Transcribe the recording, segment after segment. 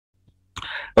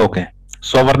Okay,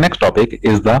 so our next topic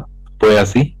is the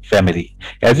Poaceae family.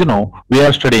 As you know, we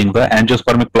are studying the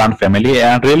Angiospermic plant family,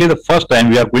 and really the first time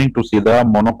we are going to see the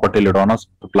monocotyledonous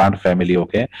plant family.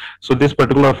 Okay, so this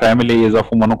particular family is of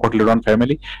monocotyledon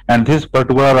family, and this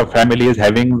particular family is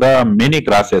having the many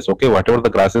grasses. Okay, whatever the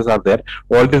grasses are there,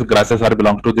 all these grasses are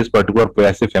belong to this particular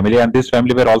Poaceae family, and this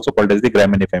family were also called as the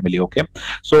Gramineae family. Okay,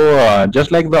 so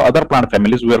just like the other plant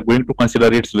families, we are going to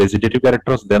consider its vegetative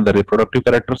characters, then the reproductive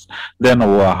characters, then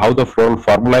how the floral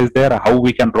formula is there, how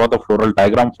we can draw the floral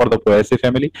diagram for the Poaceae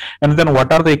family, and then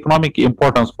what are the economic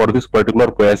importance for this particular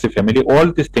Poaceae family.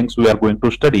 All these things we are going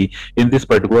to study in this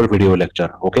particular video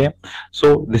lecture. Okay,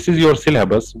 so this is your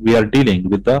syllabus. We are dealing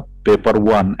with the paper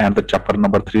 1 and the chapter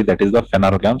number 3, that is the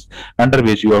phanerogams, under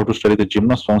which you have to study the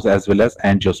gymnosperms as well as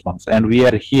angiosperms, and we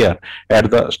are here at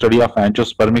the study of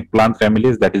angiospermic plant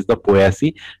families, that is the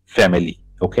Poaceae family.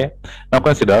 Okay, now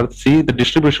consider, see the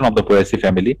distribution of the Poaceae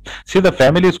family. See, the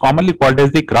family is commonly called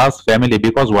as the grass family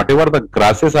because whatever the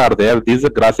grasses are there, these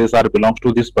grasses are belongs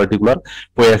to this particular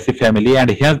Poaceae family, and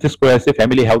hence this Poaceae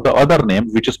family have the other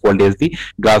name which is called as the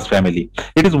grass family.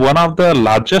 It is one of the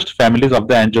largest families of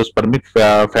the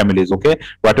angiospermic families. Okay,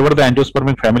 whatever the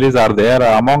angiospermic families are there,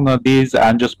 among these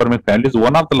angiospermic families,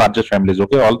 one of the largest families.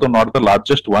 Okay, although not the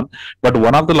largest one, but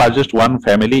one of the largest one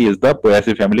family is the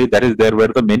Poaceae family. That is there where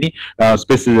the many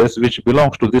species which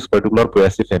belongs to this particular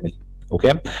Poaceae family.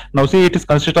 Okay, now see, it is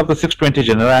consist of the 620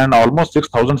 genera and almost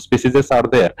 6,000 species are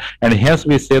there, and hence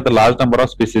we say the large number of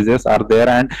species are there,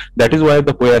 and that is why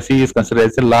the Poaceae is considered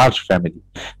as a large family.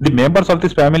 The members of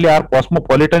this family are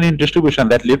cosmopolitan in distribution.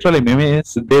 That literally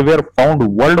means they were found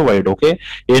worldwide. Okay,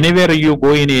 anywhere you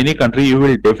go in any country, you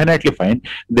will definitely find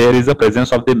there is a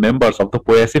presence of the members of the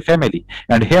Poaceae family,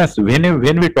 and hence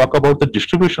when we talk about the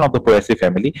distribution of the Poaceae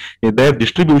family, their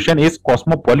distribution is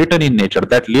cosmopolitan in nature.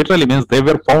 That literally means they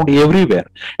were found everywhere.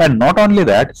 And not only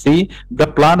that, see, the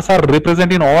plants are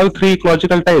represented in all three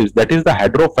ecological types, that is the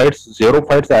hydrophytes,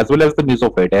 xerophytes as well as the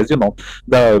mesophyte. As you know,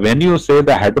 when you say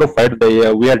the hydrophyte,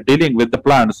 we are dealing with the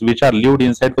plants which are lived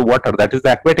inside the water, that is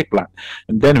the aquatic plant.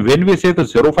 And then when we say the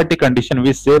xerophytic condition,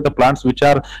 we say the plants which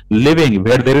are living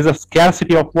where there is a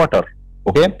scarcity of water.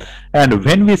 Okay, and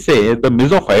when we say the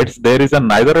mesophytes, there is a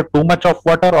neither too much of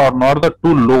water or nor the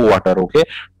too low water. Okay,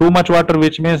 too much water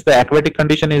which means the aquatic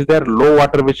condition is there, low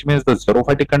water which means the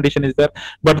xerophytic condition is there.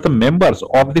 But the members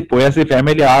of the Poaceae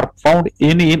family are found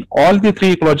in all the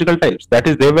three ecological types. That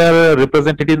is, they were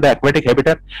represented in the aquatic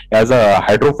habitat as a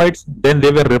hydrophytes, then they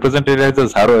were represented as a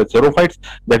xerophytes,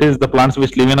 that is the plants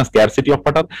which live in a scarcity of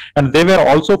water, and they were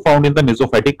also found in the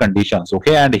mesophytic conditions.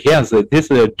 Okay, and hence this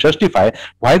justify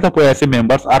why the Poaceae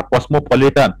members are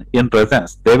cosmopolitan in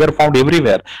presence. They were found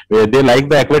everywhere. They like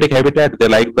the aquatic habitat, they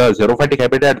like the xerophytic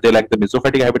habitat, they like the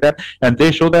mesophytic habitat, and they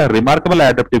show the remarkable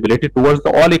adaptability towards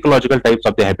the all ecological types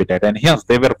of the habitat, and hence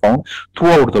they were found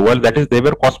throughout the world. That is, they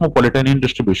were cosmopolitan in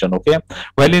distribution. Okay,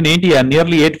 while in India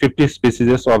nearly 850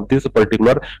 species of this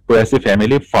particular Poaceae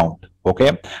family found.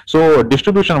 Okay, so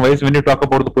distribution wise, when you talk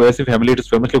about the Poaceae family, it is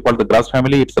famously called the grass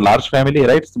family. It's a large family,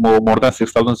 right? It's more than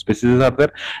 6,000 species are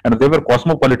there, and they were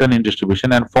cosmopolitan in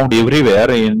distribution and found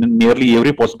everywhere in nearly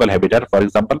every possible habitat. For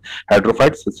example,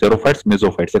 hydrophytes, xerophytes,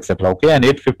 mesophytes, etc. Okay, and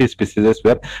 850 species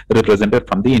were represented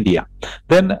from the India.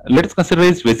 Then let's consider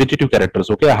its vegetative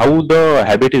characters. Okay, how the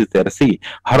habit is there. See,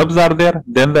 herbs are there,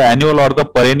 then the annual or the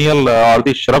perennial or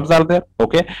the shrubs are there.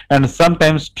 Okay, and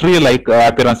sometimes tree-like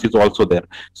appearance is also there.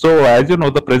 So as you know,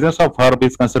 the presence of herb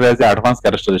is considered as the advanced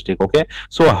characteristic. Okay,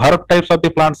 so herb types of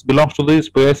the plants belongs to this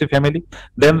Poaceae family.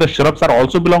 Then the shrubs are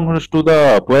also belongs to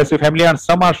the Poaceae family, and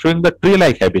some are showing the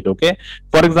tree-like habit. Okay,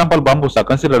 for example, bambusa.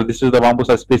 Consider this is the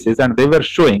bambusa species, and they were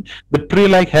showing the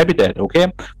tree-like habitat.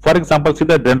 Okay, for example, see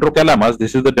the dendrocalamus.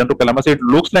 This is the dendrocalamus. It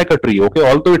looks like a tree. Okay,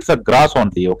 although it's a grass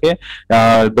only. Okay,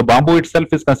 the bamboo itself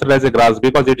is considered as a grass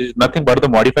because it is nothing but the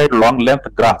modified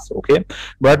long-length grass. Okay,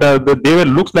 but they were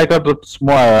looks like a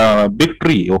small big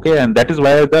tree. Okay, and that is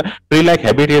why the tree-like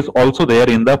habit is also there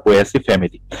in the Poaceae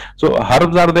family. So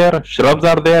herbs are there, shrubs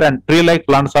are there, and tree-like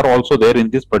plants are also there in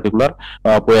this particular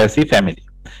Poaceae family.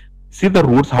 See the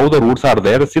roots, how the roots are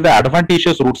there. See the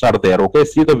adventitious roots are there. Okay,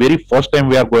 see the very first time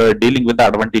we are dealing with the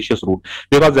adventitious root,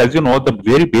 because as you know, the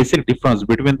very basic difference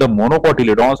between the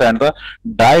monocotyledons and the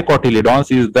dicotyledons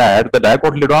is that the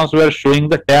dicotyledons were showing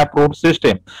the taproot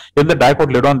system. In the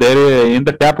dicotyledon, in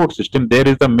the taproot system, there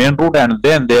is the main root, and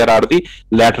then there are the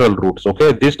lateral roots.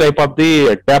 Okay, this type of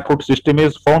the taproot system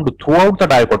is found throughout the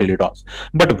dicotyledons.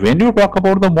 But when you talk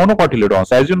about the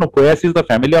monocotyledons, as you know, Poaceae is the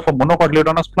family of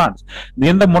monocotyledonous plants.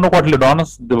 In the monocotyledons,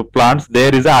 monocotyledonous plants,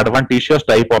 there is an adventitious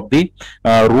type of the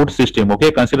root system.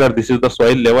 Okay, consider this is the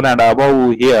soil level, and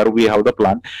above here we have the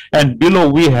plant, and below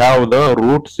we have the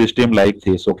root system like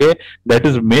this. Okay, that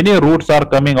is many roots are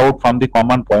coming out from the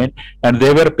common point, and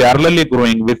they were parallelly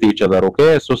growing with each other.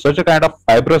 Okay, so such a kind of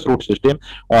fibrous root system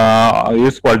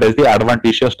is called as the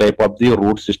adventitious type of the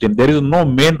root system. There is no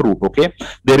main root. Okay,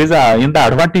 there is a, in the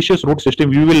adventitious root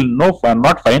system you will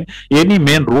not find any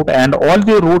main root, and all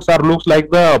the roots are looks like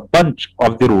the bunch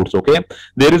of the roots. Okay,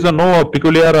 there is a no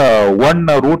peculiar one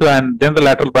root and then the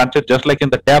lateral branches, just like in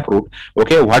the tap root.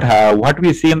 Okay, what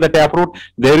we see in the tap root,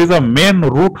 there is a main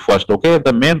root first. Okay,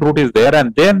 the main root is there,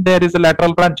 and then there is a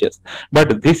lateral branches,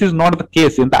 but this is not the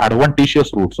case in the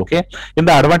adventitious roots. Okay, in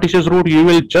the adventitious root you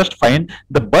will just find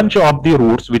the bunch of the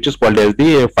roots, which is called as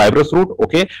the fibrous root.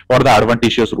 Okay, or the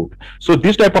adventitious root. So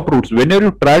this type of roots, whenever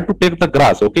you try to take the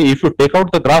grass, okay, if you take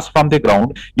out the grass from the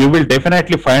ground, you will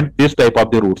definitely find this type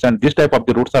of the roots, and this type of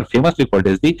the roots are famously called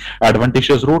as the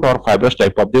adventitious root or fibrous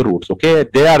type of the roots. Okay,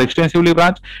 they are extensively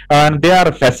branched and they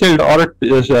are faciled or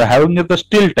having the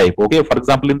still type. Okay, for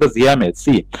example, in the zeamase,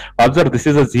 see, observe, this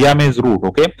is a zeamase root.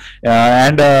 Okay,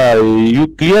 and you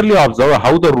clearly observe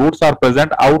how the roots are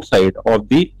present outside of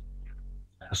the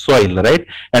soil, right?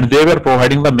 And they were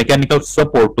providing the mechanical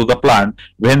support to the plant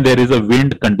when there is a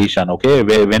wind condition. Okay,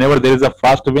 whenever there is a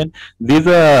fast wind, these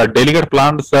delicate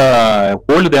plants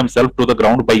hold themselves to the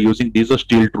ground by using these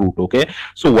steel root. Okay,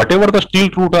 so whatever the steel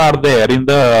root are there in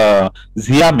the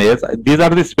zeamase, these are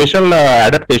the special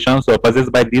adaptations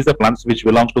possessed by these plants which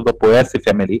belongs to the Poaceae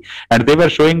family, and they were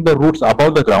showing the roots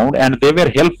above the ground, and they were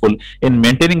helpful in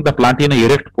maintaining the plant in a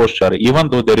erect posture even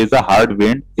though there is a hard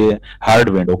wind.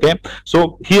 Okay,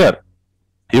 so here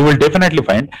you will definitely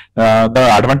find the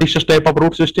adventitious type of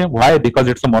root system. Why? Because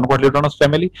it's a monocotyledonous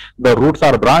family. The roots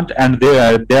are branched, and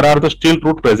there are the still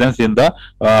root presence in the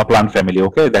plant family.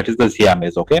 Okay, that is the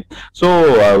zeamase. Okay, so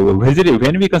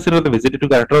when we consider the vegetative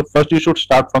character, first you should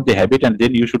start from the habit, and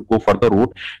then you should go for the root,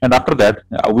 and after that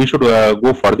we should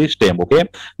go for the stem. Okay,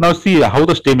 now see how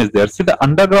the stem is there. See the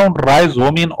underground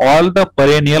rhizome in all the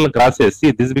perennial grasses.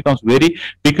 See, this becomes very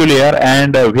peculiar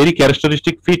and very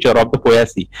characteristic feature of the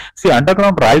Poaceae. See,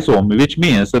 underground rhizome, which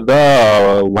means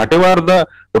the whatever the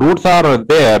roots are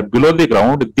there below the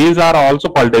ground, these are also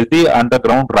called as the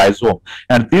underground rhizome,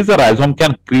 and this rhizome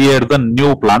can create the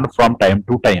new plant from time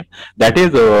to time. That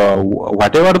is,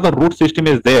 whatever the root system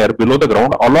is there below the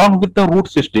ground, along with the root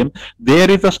system there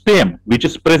is a stem which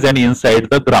is present inside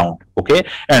the ground. Okay,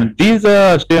 and these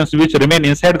stems which remain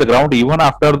inside the ground even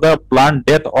after the plant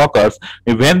death occurs,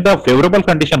 when the favorable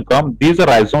condition come, these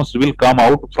rhizomes will come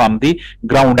out from the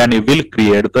ground and it will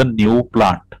create the new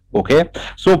plant. Okay,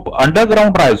 so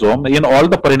underground rhizome in all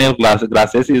the perennial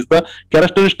grasses is the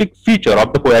characteristic feature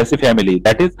of the Poaceae family.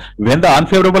 That is, when the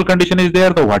unfavorable condition is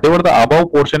there, the whatever the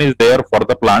above portion is there for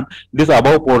the plant, this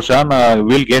above portion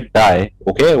will get die.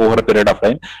 Okay, over a period of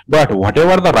time, but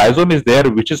whatever the rhizome is there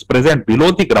which is present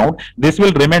below the ground, this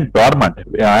will remain dormant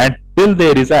and till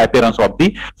there is a appearance of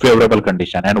the favorable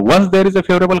condition. And once there is a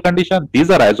favorable condition, these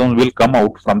rhizomes will come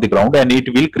out from the ground and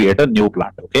it will create a new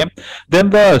plant. Okay, then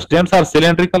the stems are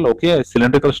cylindrical. Okay,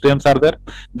 cylindrical stems are there.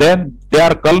 Then they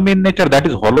are culm in nature, that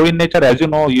is hollow in nature. As you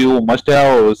know, you must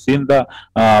have seen the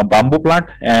bamboo plant,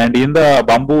 and in the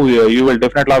bamboo you will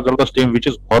definitely observe the stem which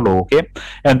is hollow. Okay,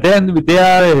 and then they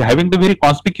are having the very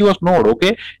conspicuous node.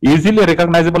 Okay, easily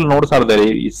recognizable nodes are there.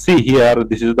 You see here,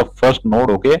 this is the first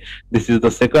node. Okay, this is the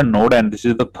second node, and this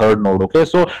is the third node. Okay,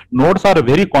 so nodes are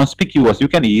very conspicuous, you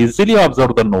can easily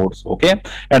observe the nodes. Okay,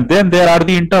 and then there are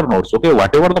the internodes. Okay,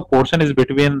 whatever the portion is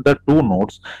between the two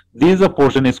nodes, this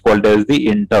portion is called as the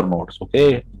internodes.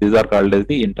 Okay, these are called as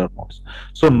the internodes.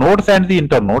 So nodes and the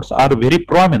internodes are very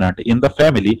prominent in the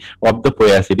family of the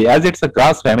Poaceae. As it's a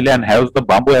grass family and has the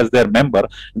bamboo as their member,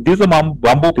 these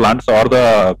bamboo plants or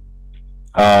the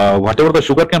whatever the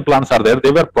sugarcane plants are there,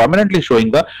 they were prominently showing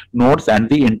the nodes and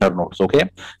the internodes. Okay,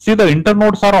 see the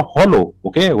internodes are hollow.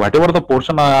 Okay, whatever the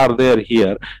portion are there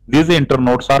here, these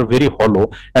internodes are very hollow,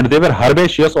 and they were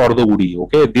herbaceous or the woody.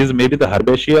 Okay, these may be the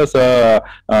herbaceous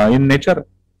in nature,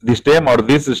 the stem, or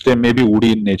this stem may be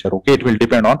woody in nature. Okay, it will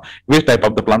depend on which type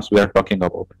of the plants we are talking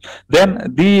about.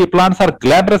 Then the plants are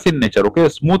glabrous in nature. Okay,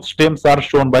 smooth stems are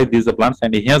shown by these plants,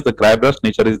 and hence the glabrous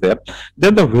nature is there.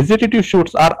 Then the vegetative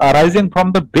shoots are arising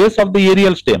from the base of the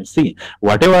aerial stem. See,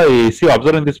 whatever you see,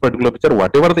 observe in this particular picture,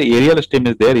 whatever the aerial stem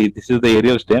is there, this is the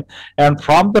aerial stem, and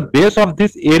from the base of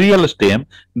this aerial stem,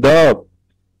 the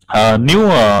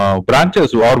new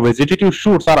branches or vegetative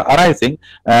shoots are arising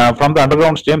from the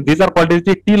underground stem. These are called as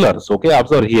the tillers. Okay,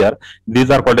 observe here. These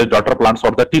are called as daughter plants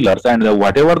or the tillers, and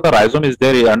whatever the rhizome is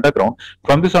there underground,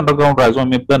 from this underground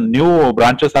rhizome, if the new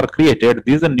branches are created,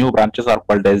 these new branches are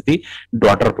called as the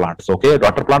daughter plants. Okay,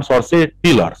 daughter plants or say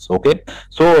tillers. Okay,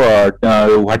 so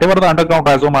whatever the underground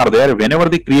rhizome are there, whenever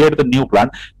they create the new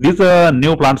plant, these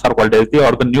new plants are called as the,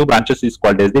 or the new branches is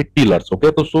called as the tillers.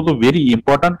 Okay, so the very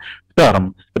important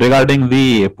term regarding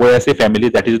the Poaceae family,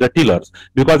 that is the tillers,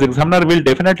 because examiner will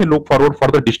definitely look forward for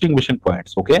the distinguishing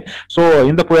points. Okay, so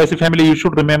in the Poaceae family you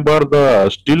should remember the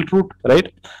stilt root,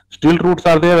 right? Stilt roots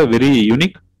are there, very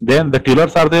unique. Then the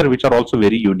tillers are there, which are also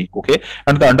very unique. Okay,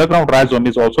 and the underground rhizome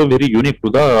is also very unique to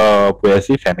the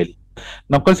Poaceae family.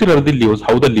 Now consider the leaves,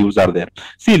 how the leaves are there.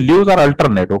 See, leaves are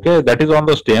alternate. Okay, that is on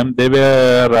the stem, they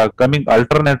were coming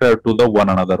alternate to the one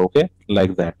another. Okay,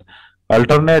 like that.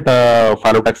 Alternate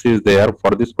phyllotaxy is there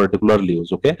for this particular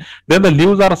leaves. Okay, then the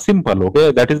leaves are simple.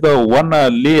 Okay, that is the one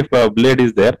leaf blade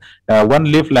is there, one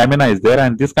leaf lamina is there,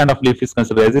 and this kind of leaf is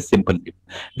considered as a simple leaf.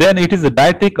 Then it is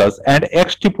diathecous and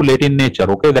exstipulate in nature.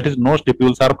 Okay, that is no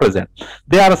stipules are present.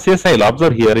 They are sessile.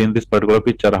 Observe here in this particular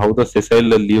picture how the sessile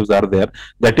leaves are there.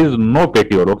 That is no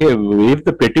petiole. Okay, if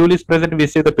the petiole is present, we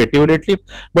say the petiolate leaf,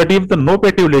 but if the no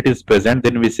petiolate is present,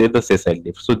 then we say the sessile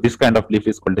leaf. So this kind of leaf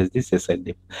is called as the sessile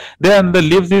leaf. Then the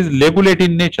leaves is ligulate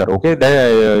in nature. Okay,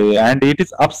 and it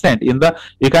is absent in the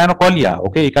echinocolia.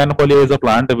 Okay, echinocolia is a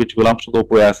plant which belongs to the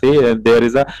Poaceae, and there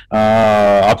is a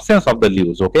absence of the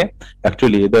leaves. Okay,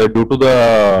 actually due to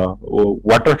the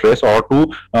water trace, or to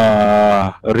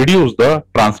reduce the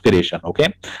transpiration.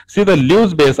 Okay, see, the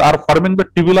leaves base are forming the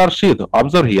tubular sheath.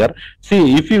 Observe here.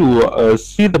 See, if you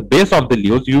see the base of the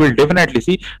leaves, you will definitely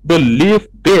see the leaf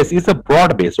base is a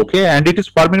broad base. Okay, and it is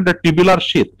forming the tubular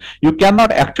sheath. You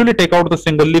cannot actually take out the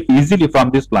single leaf easily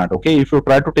from this plant. Okay, if you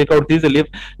try to take out these leaves,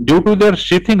 due to their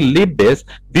sheathing leaf base,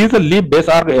 these leaf base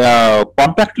are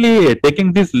compactly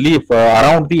taking this leaf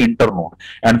around the internode,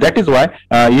 and that is why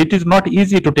it is not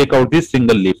easy to take out this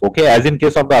single leaf. Okay, as in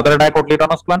case of the other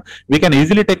dicotyledonous plant, we can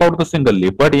easily take out the single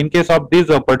leaf, but in case of this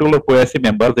particular Poaceae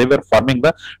member, they were forming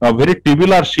the very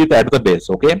tubular sheath at the base.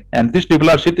 Okay, and this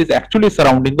tubular sheath is actually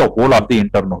surrounding the whole of the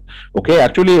internode. Okay,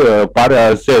 actually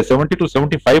say 70 to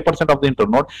 75% of the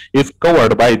internode is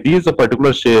covered by these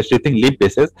particular sheathing leaf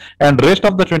bases, and rest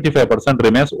of the 25%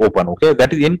 remains open. Okay,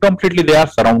 that is incompletely they are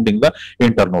surrounding the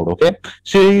internode. Okay,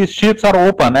 sheaths are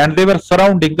open and they were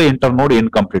surrounding the internode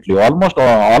incompletely. Almost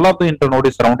all of the internode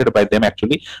is surrounded by them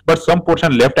actually, but some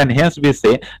portion left, and hence we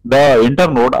say the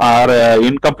internode are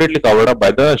incompletely covered up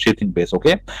by the sheathing base.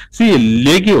 Okay, see,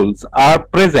 legules are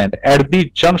present at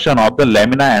the junction of the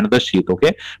lamina and the sheath.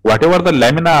 Okay, whatever the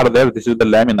lamina are there, this is the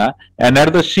lamina, and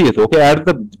at the sheath, okay, at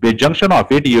the junction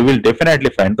of it, you will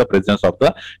definitely find the presence of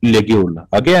the legule.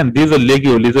 Again, this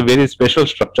legule is a very special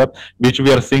structure which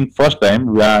we are seeing first time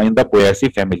in the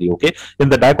Poaceae family. Okay, in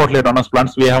the dicotyledonous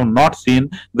plants, we have not seen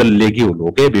the legule.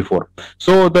 Okay, before.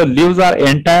 So the leaves are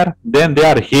entire, then they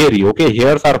are hairy. Okay,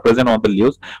 hairs are present on the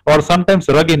leaves, or sometimes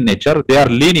rugged in nature. They are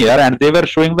linear, and they were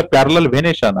showing the parallel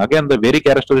venation. Again, the very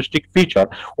characteristic feature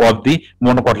of the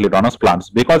monocotyledonous plants,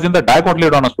 because in the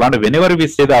dicotyledonous plant, whenever we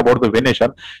say about the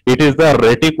venation, it is the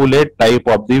reticulate type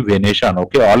of the venation.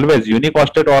 Okay, always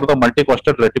unicostate or the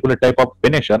multicostate reticulate type of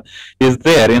venation is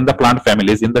there in the plant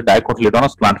families, in the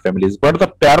dicotyledonous plant families, but the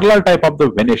parallel type of the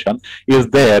venation is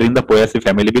there in the Poaceae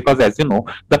family, because as you know,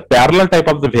 the parallel type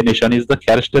of the venation is the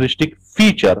characteristic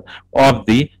feature of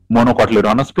the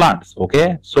monocotyledonous plants.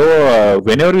 Okay, so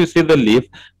whenever you see the leaf,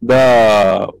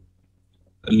 the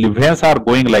veins are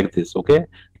going like this. Okay,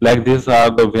 like this,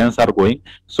 the veins are going,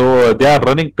 so they are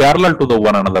running parallel to the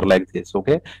one another like this.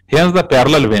 Okay, hence the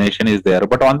parallel venation is there.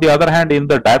 But on the other hand, in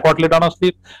the dicotyledonous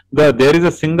leaf, there is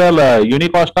a single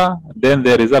unicosta, then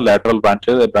there is a lateral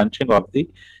branching of the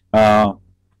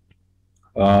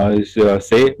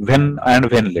say vein and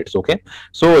veinlets. Okay,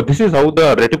 so this is how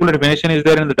the reticulate venation is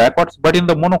there in the dicots, but in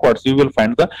the monocots you will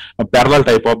find the parallel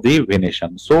type of the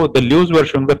venation. So the leaves were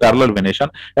showing the parallel venation,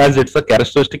 as it's a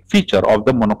characteristic feature of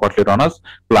the monocotyledonous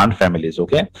plant families.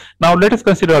 Okay, now let us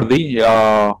consider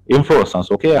the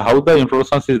inflorescence. Okay, how the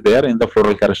inflorescence is there in the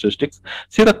floral characteristics.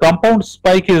 See, the compound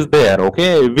spike is there.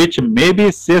 Okay, which may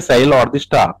be sessile or the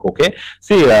stalk. Okay,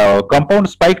 see, compound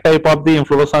spike type of the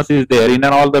inflorescence is there in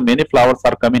all the many flowers inflorescence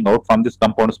are coming out from this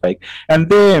compound spike, and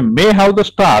they may have the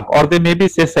stalk or they may be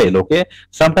sessile. Okay,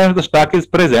 sometimes the stalk is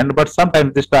present, but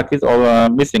sometimes the stalk is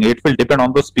missing. It will depend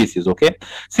on the species. Okay,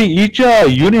 see, each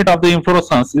unit of the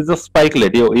inflorescence is a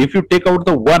spikelet. If you take out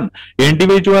the one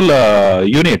individual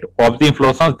unit of the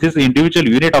inflorescence, this individual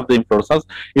unit of the inflorescence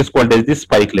is called as the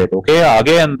spikelet. Okay,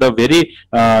 again the very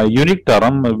unique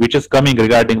term which is coming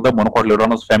regarding the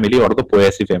monocotyledonous family or the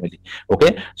Poaceae family.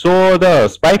 Okay, so the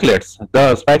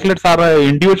spikelets are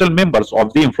individual members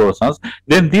of the inflorescence.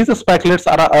 Then these spikelets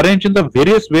are arranged in the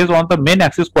various ways on the main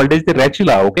axis called as the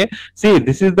rachula. Okay, see,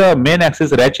 this is the main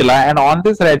axis rachula, and on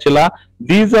this rachula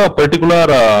these particular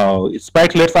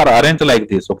spikelets are arranged like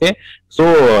this. Okay,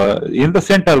 so in the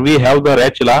center we have the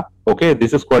rachula. Okay,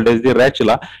 this is called as the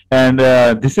rachula, and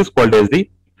this is called as the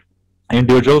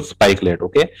individual spikelet.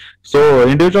 Okay, so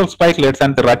individual spikelets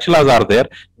and the rachilas are there.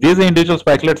 These individual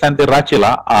spikelets and the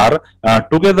rachila are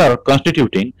together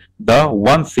constituting the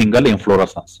one single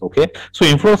inflorescence. Okay, so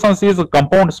inflorescence is a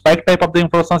compound spike type of the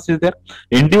inflorescence is there.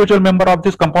 Individual member of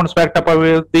this compound spike type of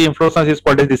the inflorescence is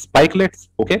called as the spikelets.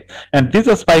 Okay, and these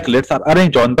spikelets are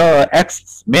arranged on the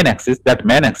axis, main axis. That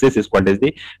main axis is called as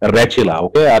the rachila.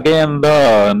 Okay, again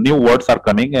the new words are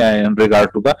coming in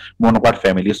regard to the monocot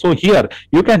family. So here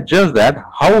you can judge that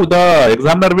how the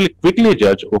examiner will quickly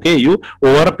judge. Okay, you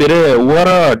over a period, over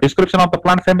a description of the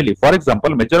plant family. For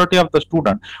example, majority of the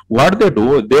student, what they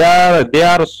do, they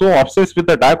are so obsessed with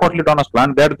the dicotyledonous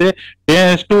plant that they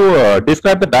tend to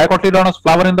describe the dicotyledonous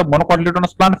flower in the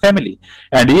monocotyledonous plant family.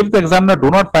 And if the examiner do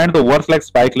not find the words like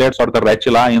spikelets or the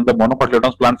rachila in the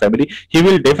monocotyledonous plant family, he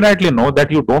will definitely know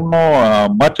that you don't know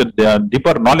much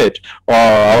deeper knowledge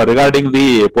regarding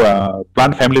the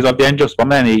plant families of the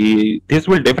angiosperm, and this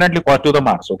will definitely cost you the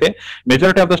marks. Okay,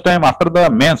 majority of the time after the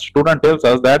mains, student tells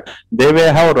us that they may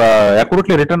have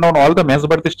accurately written down all the mains,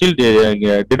 but they still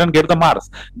didn't get the marks.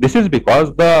 This is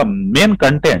because the main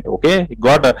content, okay,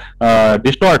 got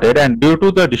distorted, and due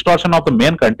to the distortion of the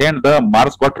main content, the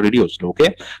marks got reduced.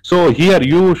 Okay, so here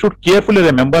you should carefully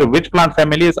remember which plant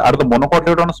families are the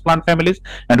monocotyledonous plant families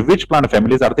and which plant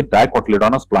families are the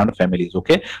dicotyledonous plant families.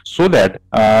 Okay, so that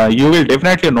you will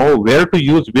definitely know where to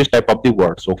use which type of the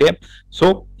words. Okay,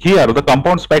 so here the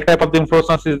compound spike type of the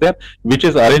inflorescence is there, which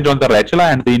is arranged on the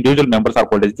rachula, and the individual members are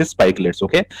called as the spikelets.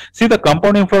 Okay, see, the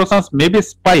compound inflorescence may be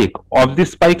spike of the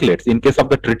spikelets. In case of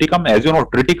the triticum, as you know,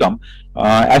 triticum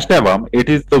astavum, it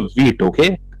is the wheat.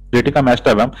 Okay, triticum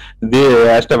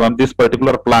astavum, this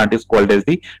particular plant is called as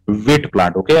the wheat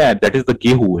plant. Okay, and that is the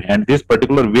gehu, and this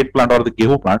particular wheat plant or the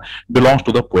gehu plant belongs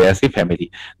to the Poaceae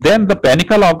family. Then the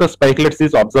panicle of the spikelets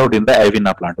is observed in the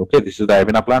Avena plant. Okay, this is the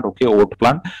Avena plant. Okay, oat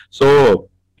plant. So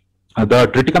the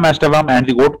triticum astavum and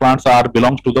the oat plants are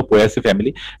belongs to the Poaceae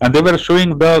family, and they were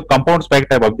showing the compound spike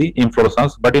type of the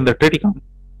inflorescence. But in the triticum,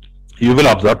 you will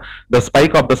observe the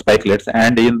spike of the spikelets,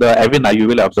 and in the Avena you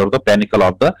will observe the panicle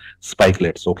of the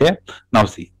spikelets. Okay, now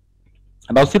see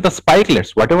the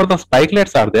spikelets, whatever the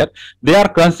spikelets are there, they are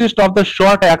consist of the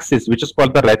short axis, which is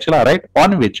called the rachula, right,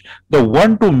 on which the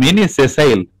one to many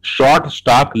sessile short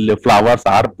stalk flowers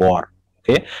are borne.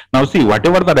 Okay, now see,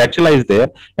 whatever the rachula is there,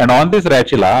 and on this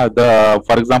rachula,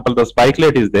 for example, the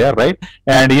spikelet is there, right,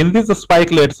 and in these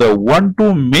spikelets, one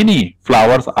to many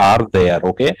flowers are there.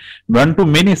 Okay, one to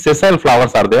many sessile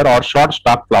flowers are there, or short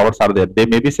stalk flowers are there. They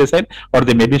may be sessile or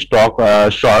they may be short,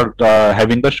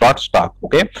 having the short stalk.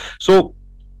 Okay, so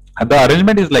the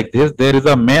arrangement is like this. There is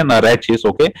a main rachis.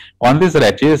 Okay, on this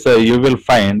rachis you will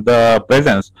find the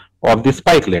presence of the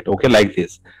spikelet. Okay, like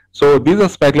this. So these are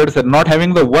spikelets are not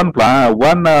having the one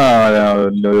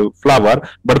flower,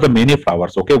 but the many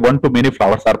flowers. Okay, one to many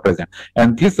flowers are present,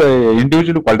 and this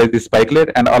individually called as the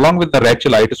spikelet, and along with the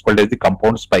rachula, it is called as the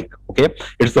compound spike. Okay,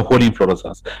 it's the whole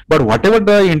inflorescence. But whatever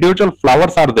the individual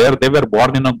flowers are there, they were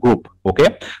born in a group.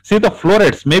 Okay, see, the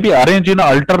florets may be arranged in an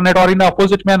alternate or in an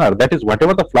opposite manner. That is,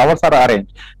 whatever the flowers are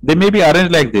arranged, they may be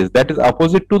arranged like this. That is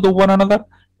opposite to the one another.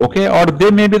 Okay, or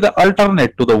they may be the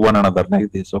alternate to the one another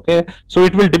like this. Okay, so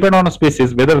it will depend on a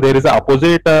species whether there is a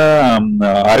opposite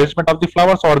arrangement of the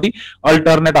flowers or the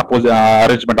alternate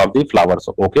arrangement of the flowers.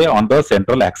 Okay, on the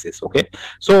central axis. Okay,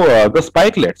 so the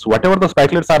spikelets, whatever the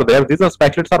spikelets are there, these are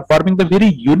spikelets are forming the very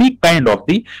unique kind of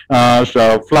the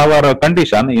flower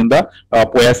condition in the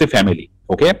Poaceae family.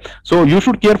 Okay, so you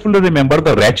should carefully remember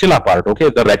the rachula part. Okay,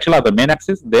 the rachula, the main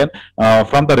axis, then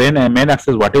from the main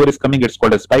axis, whatever is coming, it's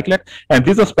called a spikelet, and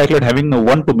these are spikelet having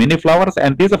one to many flowers,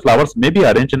 and these flowers may be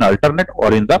arranged in alternate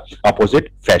or in the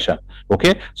opposite fashion.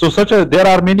 Okay, so there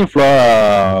are many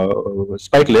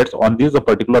spikelets on these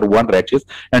particular one rachis,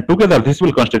 and together this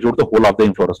will constitute the whole of the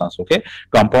inflorescence. Okay,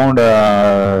 compound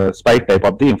spike type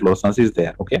of the inflorescence is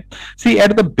there. Okay, see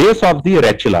at the base of the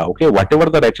rachula, okay, whatever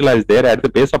the rachula is there, at the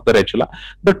base of the rachula,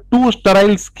 the two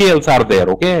sterile scales are there.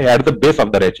 Okay, at the base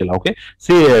of the rachula. Okay,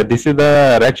 see this is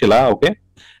the rachula. Okay,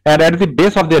 and at the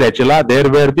base of the rachula there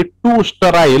were the two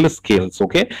sterile scales.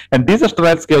 Okay, and these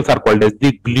sterile scales are called as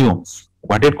the glumes.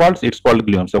 What it calls? It's called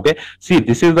glumes. Okay, see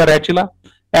this is the rachula,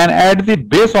 and at the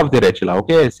base of the rachula,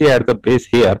 okay, see at the base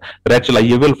here rachula,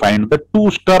 you will find the two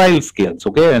sterile scales.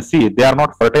 Okay, and see they are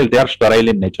not fertile, they are sterile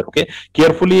in nature. Okay,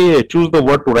 carefully choose the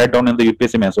word to write down in the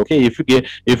UPSC maths. Okay, if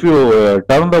you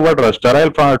turn the word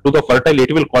sterile to the fertile,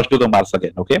 it will cost you the marks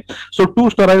again. Okay, so two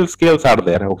sterile scales are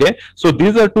there. Okay, so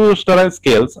these are two sterile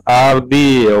scales are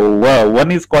the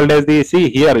one is called as the, see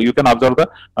here you can observe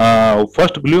the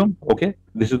first glume. Okay,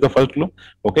 this is the first glume.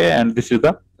 Okay, and this is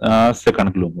the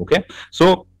second glume. Okay,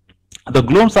 so the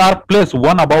glumes are placed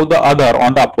one above the other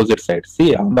on the opposite side.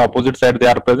 See, on the opposite side they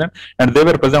are present, and they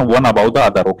were present one above the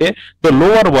other. Okay, the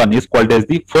lower one is called as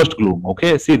the first glume.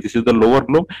 Okay, see this is the lower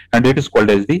glume, and it is called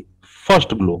as the first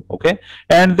glume. Okay,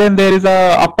 and then there is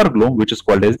a upper glume which is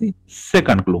called as the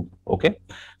second glume. Okay,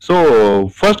 so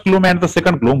first glume and the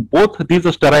second glume, both these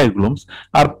sterile glumes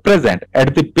are present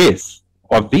at the base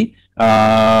of the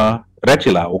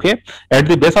rachula. Okay, at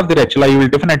the base of the rachula you will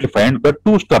definitely find the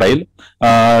two sterile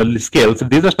scales.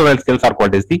 These sterile scales are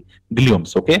called as the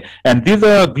glumes. Okay, and these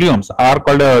glumes are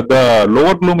called the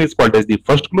lower glume is called as the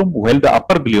first glume, while the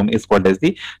upper glume is called as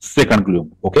the second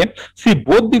glume. Okay, see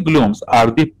both the glumes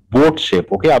are the boat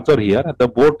shape. Okay, observe here the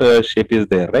boat shape is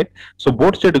there, right? So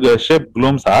boat shape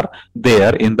glumes are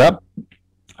there in the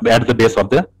at the base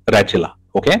of the rachula.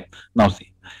 Okay, now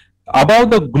see, above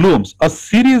the glumes, a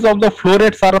series of the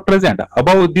florets are present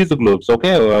above these glumes.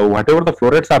 Okay, whatever the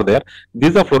florets are there,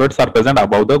 these florets are present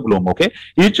above the glume. Okay,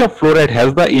 each of floret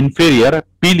has the inferior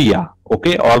pilia.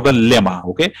 Okay, or the lemma.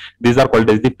 Okay, these are called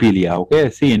as the pilia. Okay,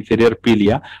 see inferior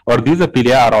pilia, or these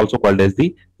pilia are also called as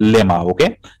the lemma.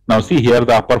 Okay, now see here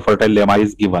the upper fertile lemma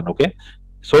is given. Okay,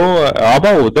 so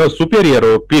above the superior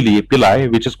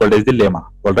pili, which is called as the lemma.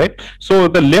 All right, so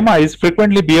the lemma is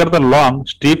frequently bear the long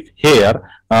stiff hair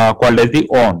called as the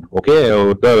on. Okay,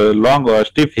 the long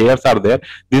stiff hairs are there.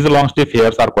 These long stiff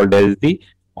hairs are called as the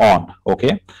on.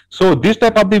 Okay, so this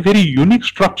type of the very unique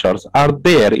structures are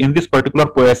there in this particular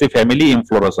Poaceae family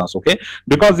inflorescence. Okay,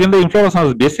 because in the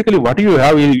inflorescence basically what you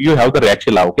have the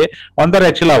rachula. Okay, on the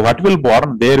rachula what will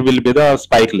born, there will be the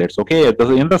spikelets. Okay,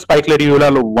 in the spikelet you will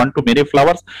have one to many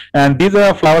flowers, and these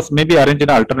flowers may be arranged in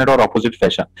alternate or opposite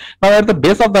fashion. Now at the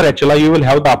base of the rachula you will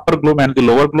have the upper glume and the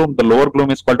lower glume. The lower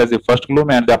glume is called as the first glume,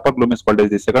 and the upper glume is called as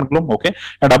the second glume. Okay,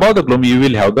 and above the glume you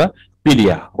will have the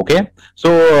pilia. Okay, so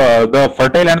the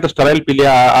fertile and the sterile pilia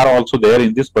are also there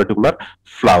in this particular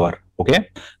flower.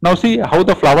 Okay, now see how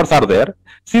the flowers are there.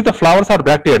 See the flowers are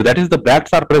bracteate, that is the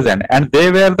bracts are present, and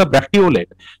they were the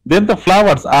bracteolate. Then the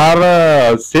flowers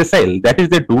are sessile, that is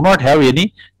they do not have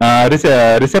any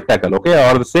receptacle. Okay,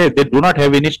 or say they do not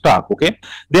have any stalk. Okay,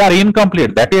 they are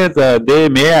incomplete, that is they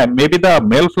may be the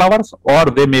male flowers or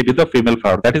they may be the female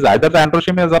flower. That is either the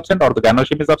androecium is absent or the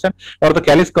gynoecium is absent or the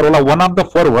calyx corolla, one of the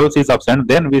four whorls is absent.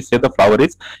 Then we say the flower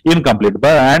is incomplete.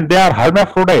 And they are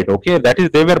hermaphrodite. Okay, that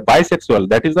is they were bisexual.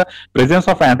 That is the presence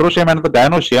of androecium and the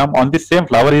gynoecium on the same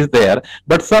flower is there,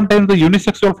 but sometimes the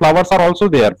unisexual flowers are also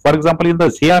there. For example, in the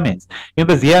zeamys,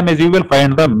 you will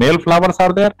find the male flowers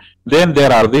are there, then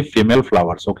there are the female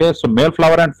flowers. Okay, so male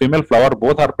flower and female flower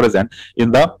both are present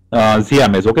in the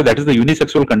zeamys. Okay, that is the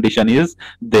unisexual condition is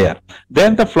there.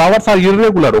 Then the flowers are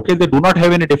irregular. Okay, they do not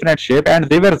have any definite shape, and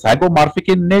they were zygomorphic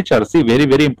in nature. See, very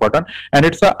very important, and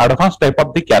it's an advanced type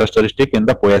of the characteristic in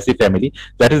the Poaceae family.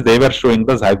 That is, they were showing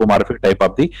the zygomorphic type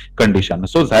of the condition.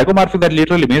 So zygomorphic, that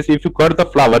literally means if you cut the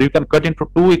flower, you can cut into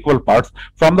two equal parts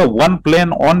from the one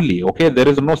plane only. Okay, there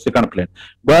is no second plane.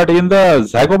 But in the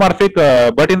zygomorphic,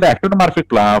 but in the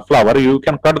actinomorphic flower, you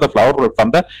can cut the flower from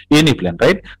the any plane,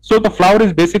 right? So the flower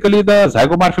is basically the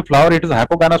zygomorphic flower. It is a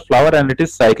hypogynous flower and it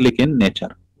is cyclic in nature.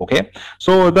 Okay,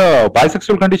 so the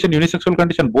bisexual condition, unisexual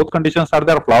condition, both conditions are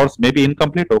there. Flowers may be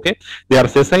incomplete. Okay, they are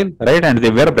sessile, right, and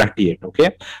they were bracteate.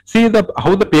 Okay, see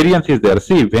how the perianth is there.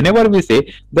 See, whenever we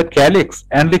say the calyx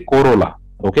and the corolla,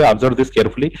 Okay, observe this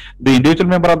carefully. The individual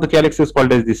member of the calyx is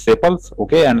called as the sepals.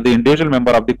 Okay, and the individual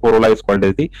member of the corolla is called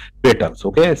as the petals.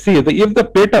 Okay, see, if the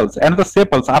petals and the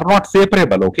sepals are not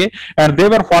separable, okay, and they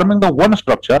were forming the one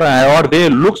structure or they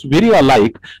looks very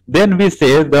alike, then we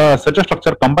say the such a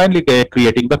structure combinedly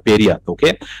creating the perianth.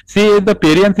 Okay, see, the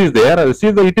perianth is there. See,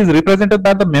 it is represented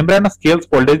by the membranous scales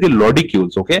called as the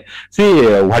lodicules. Okay, see,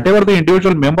 whatever the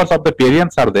individual members of the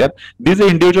perianths are there, these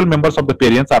individual members of the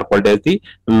perianths are called as the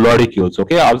lodicules.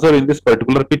 Okay, observe in this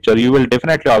particular picture, you will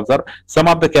definitely observe some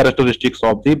of the characteristics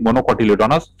of the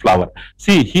monocotyledonous flower.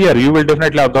 See, here you will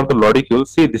definitely observe the lodicule.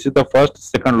 See, this is the first,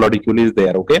 second lodicule is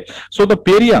there. Okay, so the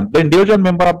perianth, the individual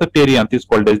member of the perianth is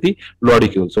called as the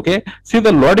lodicules. Okay, see,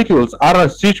 the lodicules are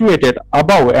situated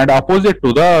above and opposite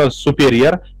to the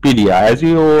superior pilia,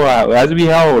 as we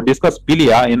have discussed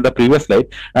pilia in the previous slide,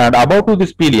 and above to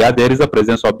this pilia there is a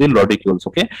presence of the lodicules.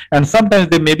 Okay, and sometimes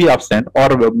they may be absent or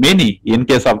many in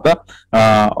case of the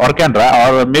orcandra,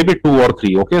 or maybe two or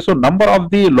three. Okay, so number of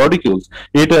the lodicules,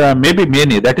 it may be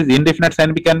many, that is indefinite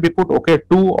sign can be put. Okay,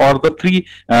 two or the three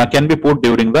can be put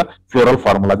during the floral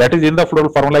formula. That is, in the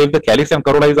floral formula, if the calyx and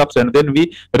corolla is absent, then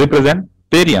we represent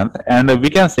perianth, and we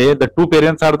can say the two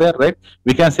perianths are there, right?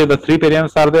 We can say the three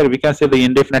perianths are there, we can say the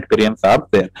indefinite perianths are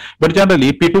there, but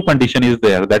generally P2 condition is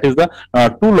there, that is the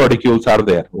two lodicules are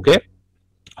there. Okay,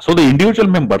 so the individual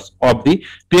members of the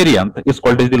perianth is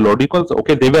called as the lodicules.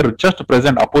 Okay, they were just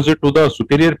present opposite to the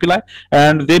superior pili,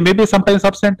 and they may be sometimes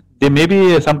absent, they may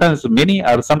be sometimes many,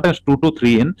 or sometimes 2 to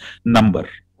 3 in number.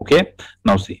 Okay,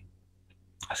 now see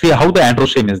how the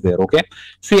androecium is there. Okay,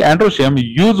 see, androecium,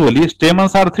 usually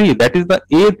stamens are 3, that is the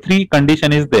A3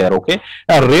 condition is there. Okay,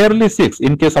 rarely 6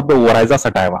 in case of the Oryza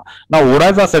sativa. Now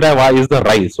Oryza sativa is the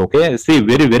rice. Okay, see,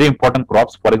 very important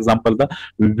crops, for example the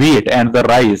wheat and the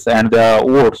rice and the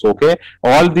oats. Okay,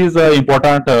 all these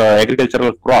important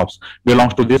agricultural crops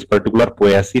belongs to this particular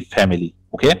Poaceae family.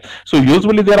 Okay, so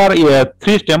usually there are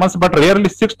 3 stamens, but rarely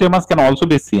 6 stamens can also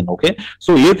be seen. Okay,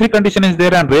 so A3 condition is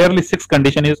there, and rarely 6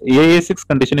 condition is AA6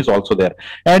 condition is also there,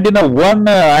 and in a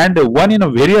one in a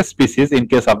various species in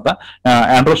case of the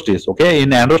androstis. Okay, in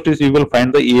androstis you will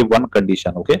find the A1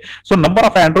 condition. Okay, so number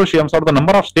of androeciums or the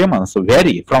number of stamens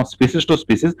vary from species to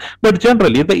species, but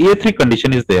generally the A3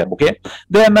 condition is there. Okay,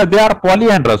 then they are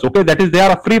polyandrous. Okay, that is, they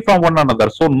are free from one another,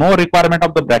 so no requirement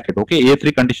of the bracket. Okay,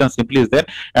 A3 condition simply is there,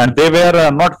 and they were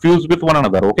not fused with one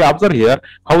another. Okay, observe here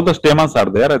how the stamens are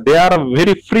there, they are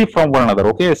very free from one another.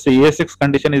 Okay, see, A6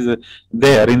 condition is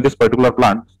there in this particular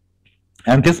plant,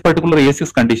 and this particular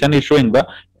A6 condition is showing the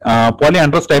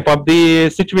polyandrous type of the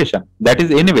situation, that is,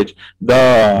 in which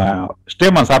the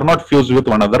stamens are not fused with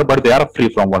one another, but they are free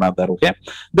from one another. Okay,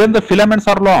 then the filaments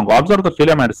are long. Observe the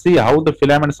filaments, see how the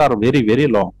filaments are very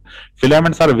long.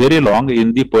 Filaments are very long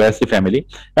in the Poaceae family,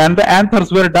 and the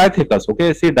anthers were diathecous.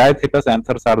 Okay, see, diathecous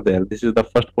anthers are there. This is the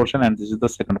first portion and this is the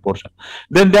second portion.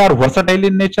 Then they are versatile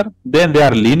in nature, then they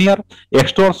are linear,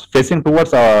 extors facing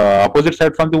towards opposite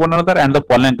side from the one another, and the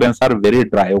pollen grains are very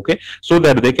dry. Okay, so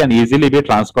that they can easily be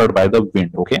transferred by the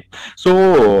wind. Okay,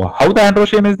 so how the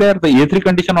androecium is there, the A3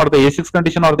 condition or the A6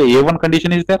 condition or the A1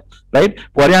 condition is there, right?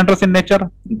 Polyandrous in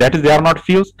nature, that is, they are not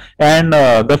fused, and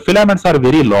the filaments are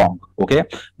very long. Okay,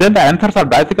 then the anthers are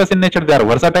diathecous in nature, they are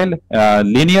versatile,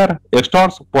 linear,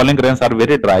 extors, pollen grains are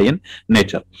very dry in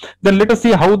nature. Then let us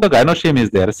see how the gynoecium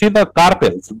is there. See, the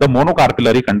carpels, the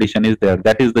monocarpellary condition is there,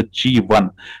 that is the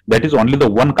G1, that is, only the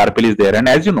one carpel is there, and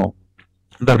as you know,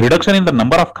 the reduction in the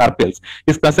number of carpels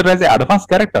is considered as an advanced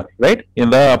character, right,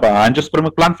 in the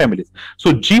angiospermic plant families.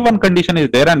 So G1 condition is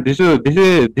there, and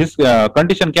this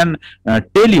condition can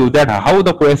tell you that how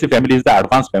the Poaceae family is the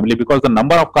advanced family, because the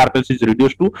number of carpels is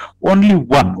reduced to only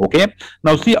 1. Okay,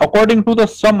 now see, according to the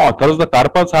some authors, the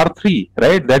carpels are 3,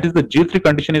 right? That is, the G3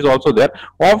 condition is also there,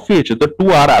 of which the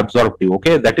 2 are absorptive.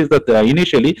 Okay, that is, that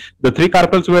initially the 3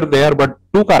 carpels were there, but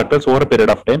 2 carpels over a period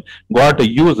of time got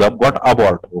used up, got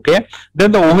abort. Okay,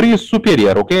 then the ovary is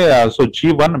superior. Okay, so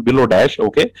G1 below dash.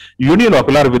 Okay,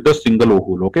 unilocular with the single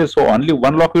ovule. Okay, so only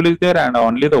one locule is there and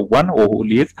only the one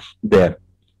ovule is there.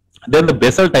 Then the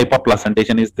basal type of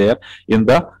placentation is there in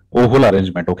the ovule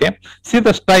arrangement. Okay, see,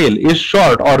 the style is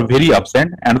short or very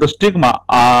absent, and the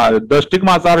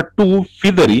stigmas are 2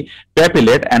 feathery,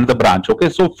 papillate, and the branch. Okay,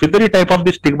 so feathery type of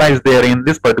the stigma is there in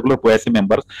this particular Poaceae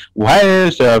members. Why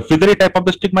is feathery type of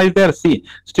the stigma is there? See,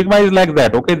 stigma is like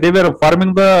that. Okay, they were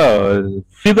forming the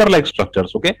feather-like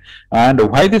structures. Okay, and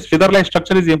why this feather-like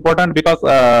structure is important? Because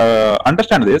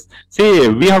understand this. See,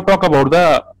 we have talked about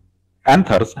the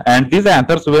anthers, and these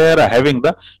anthers were having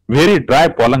the very dry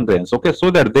pollen grains. Okay,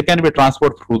 so that they can be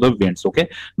transferred through the winds. Okay,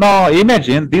 now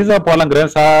imagine these pollen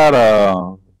grains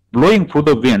are blowing through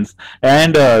the winds,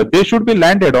 and they should be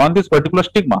landed on this particular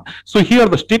stigma. So here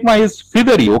the stigma is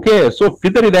feathery. Okay, so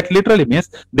feathery, that literally means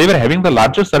they were having the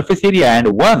larger surface area, and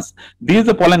once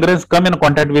these pollen grains come in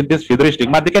contact with this feathery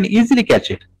stigma, they can easily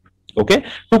catch it. Okay,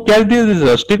 to catch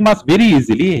these stigmas very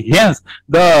easily, hence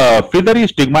the feathery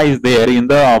stigma is there in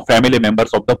the family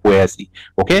members of the Poaceae.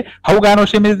 Okay, how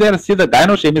gynoecium is there? See, the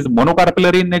gynoecium is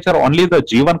monocarpellary in nature, only the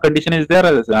G1 condition is there,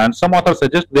 and some authors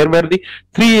suggest there were the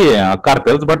three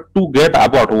carpels, but two get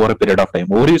about over a period of time.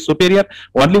 Ovary is superior,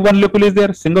 only one locule is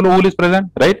there, single ovule is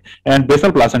present, right, and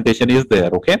basal placentation is there.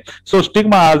 Okay, so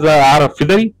stigmas are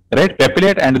feathery, right,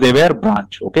 papillate, and they were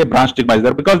branch. Okay, branch stigma is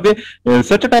there because they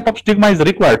such a type of stigma is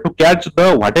required to catch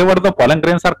the whatever the pollen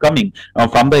grains are coming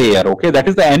from the air. Okay, that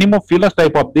is the anemophilous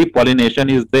type of the pollination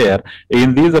is there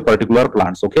in these particular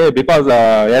plants. Okay, because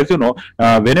as you know,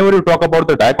 whenever you talk about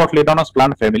the dicotyledonous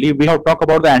plant family, we have talked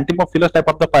about the antimophilous type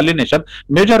of the pollination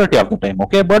majority of the time.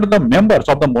 Okay, but the members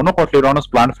of the monocotyledonous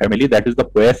plant family, that is the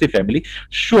Poaceae family,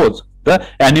 shows the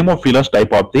anemophilous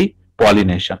type of the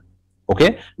pollination.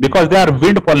 Okay, because they are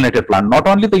wind pollinated plant, not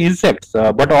only the insects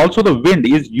but also the wind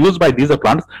is used by these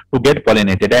plants to get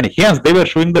pollinated, and hence they were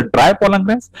showing the dry pollen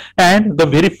grains and the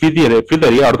very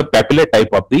feathery or the papillate type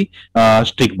of the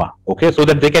stigma. Okay, so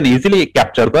that they can easily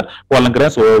capture the pollen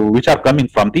grains which are coming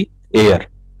from the air.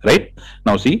 Right,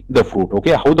 now see the fruit.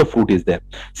 Okay, how the fruit is there?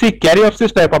 See,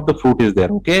 caryopsis type of the fruit is there.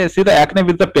 Okay, see the acne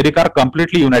with the pericarp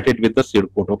completely united with the seed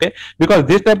coat. Okay, because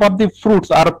this type of the fruits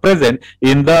are present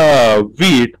in the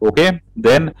wheat. Okay,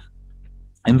 then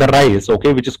in the rice,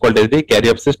 okay, which is called as the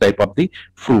caryopsis type of the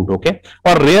fruit. Okay,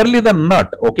 or rarely the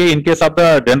nut. Okay, in case of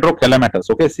the dendrocalamatous.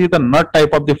 Okay, see the nut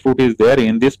type of the fruit is there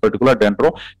in this particular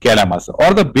dendrocalamus,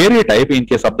 or the berry type in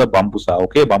case of the bambusa.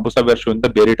 Okay, bambusa we are showing the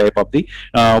berry type of the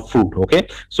fruit. Okay,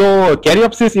 so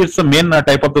caryopsis is the main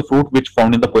type of the fruit which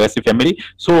found in the Poaceae family.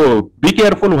 So be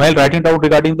careful while writing down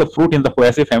regarding the fruit in the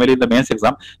Poaceae family in the mains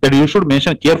exam, that you should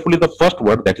mention carefully the first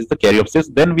word, that is the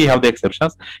caryopsis. Then we have the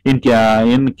exceptions in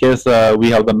case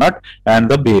we have the nut and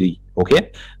the berry.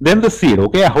 Okay, then the seed.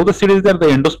 Okay, how the seed is there? The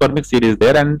endospermic seed is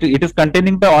there, and it is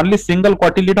containing the only single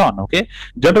cotyledon. Okay,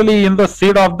 generally in the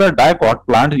seed of the dicot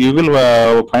plant you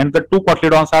will find the two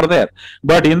cotyledons are there,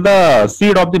 but in the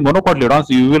seed of the monocotyledons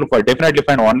you will definitely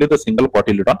find only the single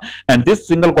cotyledon, and this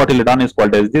single cotyledon is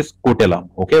called as the scutellum.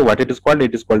 Okay, what it is called?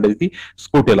 It is called as the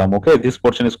scutellum. Okay, this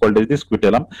portion is called as the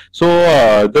scutellum. So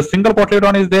the single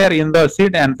cotyledon is there in the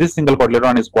seed, and this single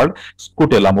cotyledon is called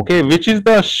scutellum. Okay, which is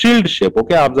the shield shape.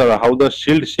 Okay, observe how the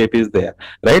shield shape is there,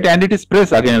 right, and it is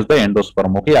pressed against the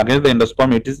endosperm. Okay, against the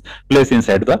endosperm it is placed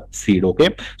inside the seed. Okay,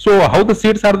 so how the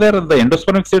seeds are there? The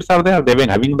endospermic seeds are there, they were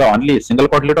having the only single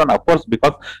cotyledon, of course,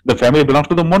 because the family belongs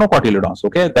to the monocotyledons.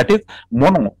 Okay, that is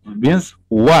mono means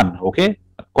one. Okay,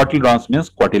 cotyledons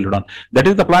means cotyledon, that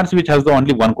is the plants which has the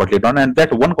only one cotyledon, and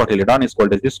that one cotyledon is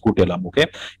called as the scutellum. Okay,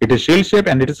 it is shield shape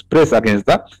and it is pressed against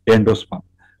the endosperm.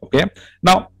 Okay,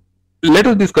 now let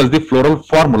us discuss the floral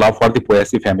formula for the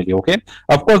Poaceae family. Okay,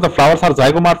 of course the flowers are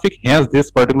zygomorphic, hence this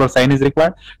particular sign is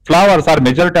required. Flowers are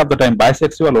majority of the time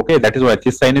bisexual. Okay, that is why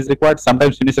this sign is required.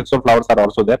 Sometimes unisexual flowers are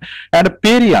also there. And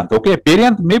perianth. Okay,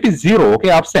 perianth may be 0.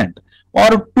 Okay, absent,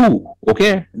 or 2.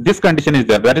 Okay, this condition is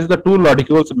there, that is the 2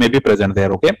 lodicules may be present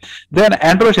there. Okay, then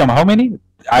androecium, how many?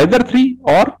 Either 3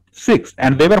 or 6,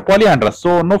 and they were polyandrous,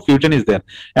 so no fusion is there.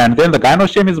 And then the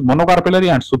gynoecium is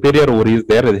monocarpellary and superior ovary is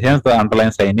there, hence the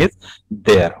underlying sign is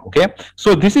there. Okay,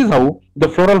 so this is how the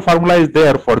floral formula is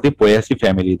there for the Poaceae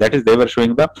family. That is, they were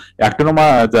showing the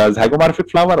actinoma, the zygomorphic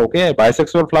flower. Okay,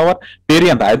 bisexual flower,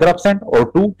 perianth either absent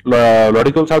or 2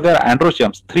 lodicules are there,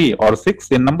 androeciums 3 or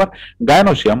 6 in number,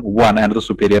 gynoecium 1, and the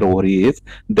superior ovary is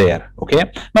there. Okay,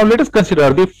 now let us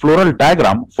consider the floral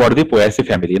diagram for the Poaceae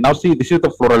family. Now see, this is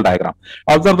the floral diagram.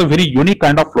 Observe the very unique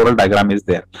kind of floral diagram is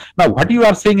there. Now what you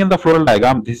are seeing in the floral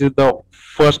diagram, this is the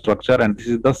first structure and this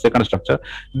is the second structure.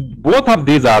 Both of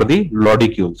these are the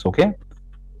lodicules. Okay,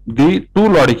 the 2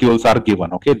 lodicules are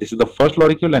given. Okay, this is the first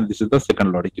lodicule and this is the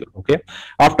second lodicule. Okay,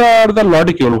 after the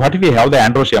lodicule, what we have? The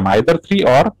androecium, either 3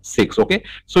 or 6. Okay,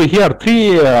 so here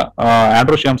 3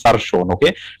 androeciums are shown.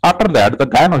 Okay, after that the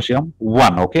gynoecium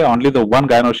 1. Okay, only the 1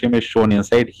 gynoecium is shown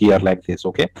inside here like this.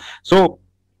 Okay, so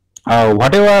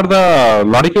whatever the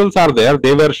lodicules are there,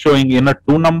 they were showing in a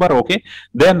 2 number. Okay,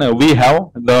 then we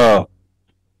have the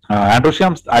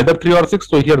androeciums either 3 or 6,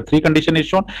 so here 3 condition is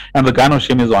shown, and the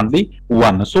gynoecium is only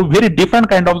 1. So very different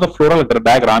kind of the floral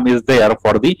diagram is there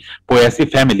for the Poaceae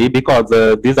family, because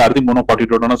these are the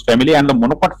monocotyledonous family, and the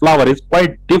monocot flower is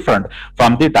quite different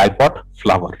from the dicot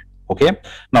flower. Okay,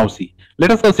 now see,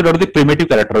 Let us consider the primitive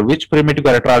character. Which primitive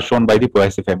character are shown by the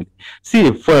Poaceae family?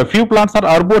 See, for few plants are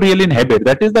arboreal in habit.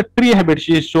 That is, the tree habit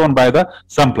is shown by the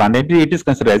some plant. It is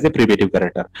considered as a primitive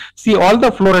character. See, all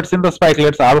the florets in the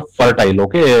spikelets are fertile.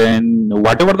 Okay, and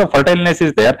whatever the fertileness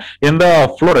is there in the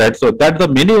floret, so that the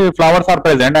many flowers are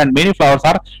present and many flowers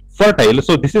are fertile.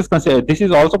 So this is considered, this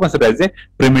is also considered as a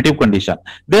primitive condition.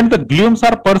 Then the gleams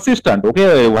are persistent.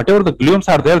 Okay, whatever the gleams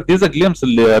are there, these gleams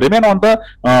remain on the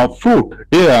fruit.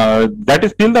 That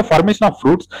is, till the formation of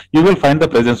fruits, you will find the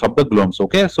presence of the gleams.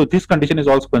 Okay, so this condition is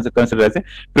also considered as a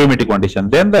primitive condition.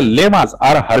 Then the lemmas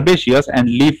are herbaceous and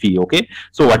leafy. Okay,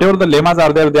 so whatever the lemmas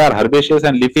are there, they are herbaceous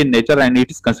and leafy in nature, and it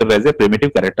is considered as a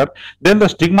primitive character. Then the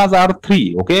stigmas are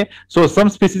three. Okay, so some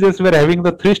species were having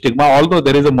the three stigma, although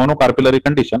there is a monocarpellary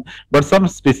condition, but some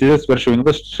species were showing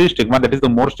the three stigma, that is, the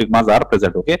more stigmas are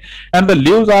present. Okay, and the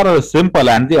leaves are simple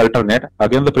and the alternate,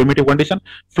 again the primitive condition.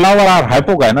 Flower are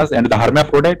hypogynous and the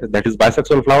hermaphrodite, that is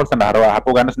bisexual flowers and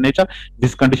hypogynous nature.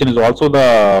 This condition is also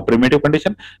the primitive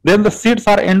condition. Then the seeds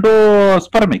are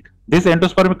endospermic. This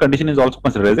endospermic condition is also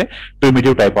considered as a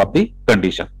primitive type of the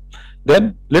condition.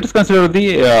 Then let us consider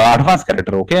the advanced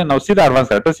character. Okay, now see the advanced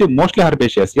character. See, mostly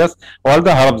herbaceous. Yes, all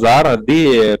the herbs are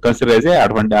the considered as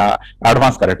a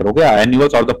advanced character. Okay,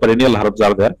 annuals or the perennial herbs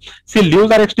are there. See,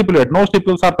 leaves are exstipulate, no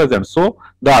stipules are present. So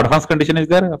the advanced condition is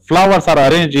there. Flowers are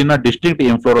arranged in a distinct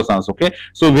inflorescence. Okay,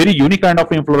 so very unique kind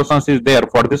of inflorescence is there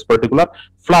for this particular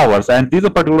flowers, and these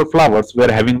particular flowers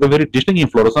were having the very distinct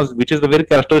inflorescence, which is the very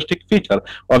characteristic feature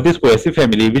of this Poaceae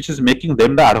family, which is making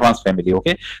them the advanced family.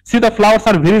 Okay, see, the flowers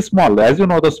are very small. As you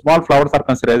know, the small flowers are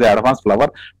considered as an advanced flower,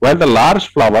 while the large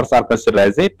flowers are considered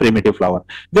as a primitive flower.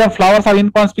 Their flowers are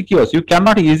inconspicuous. You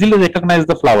cannot easily recognize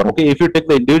the flower. Okay, if you take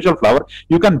the individual flower,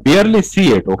 you can barely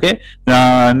see it. Okay,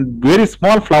 very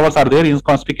small flowers are there,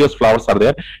 inconspicuous flowers are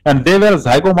there, and they were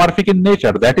zygomorphic in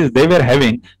nature. That is, they were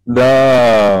having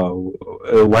the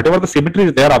whatever the symmetry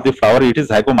is there of the flower, it is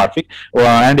zygomorphic.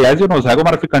 And as you know,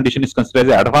 zygomorphic condition is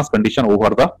considered as an advanced condition over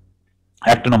the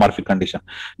actinomorphic condition.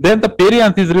 Then the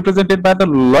perianth is represented by the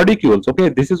lodicules. Okay,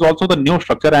 this is also the new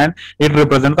structure and it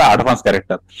represents the advanced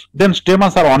character. Then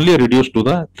stamens are only reduced to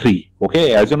the 3.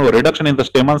 Okay, as you know, reduction in the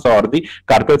stamens or the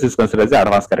carpels is considered as the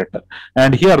advanced character.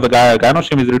 And here the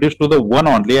gynoecium is reduced to the 1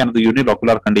 only, and the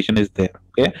unilocular condition is there.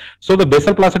 Okay, so the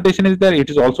basal placentation is there. It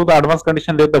is also the advanced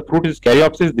condition. Then the fruit is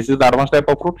caryopsis. This is the advanced type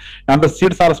of fruit, and the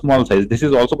seeds are small size. This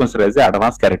is also considered as the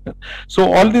advanced character.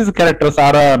 So all these characters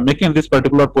are making this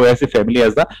particular Poaceae family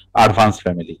as the advanced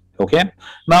family. Okay,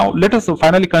 now let us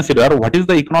finally consider what is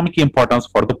the economic importance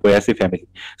for the Poaceae family.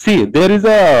 See, there is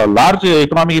a large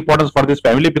economic importance for this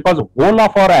family because whole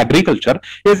of our agriculture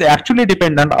is actually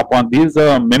dependent upon these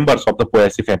members of the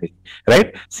Poaceae family,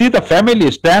 right? See, the family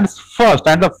stands first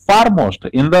and the foremost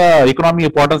in the economic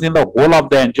importance in the whole of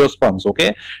the angiosperms.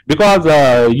 Okay, because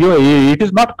it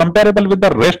is not comparable with the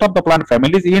rest of the plant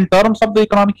families in terms of the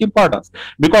economic importance,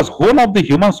 because whole of the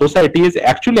human society is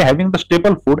actually having the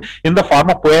staple food in the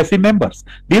form of Poaceae members.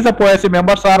 These Poaceae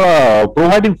members are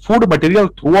providing food material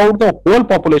throughout the whole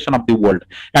population of the world,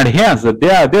 and hence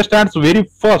they stands very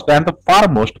first and the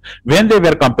foremost when they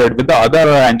were compared with the other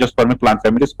angiospermic plant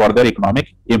families for their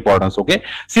economic importance. Okay,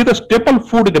 see, the staple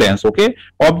food grains, okay,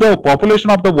 of the population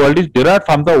of the world is derived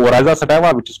from the Oryza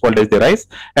sativa, which is called as the rice,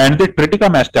 and the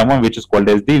Triticum mastemum, which is called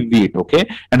as the wheat. Okay,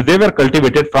 and they were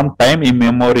cultivated from time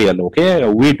immemorial. Okay,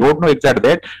 we don't know exact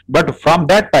that, but from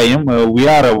that time we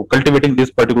are cultivating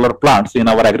this particular plants in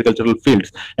our agricultural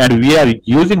fields, and we are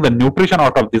using the nutrition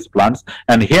out of these plants,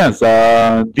 and hence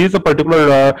these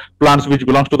particular plants which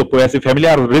belongs to the Poaceae family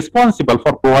are responsible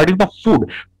for providing the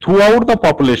food throughout the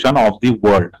population of the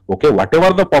world. Okay,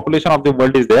 whatever the population of the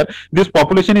world is there, this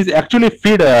population is actually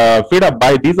feed up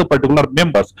by these particular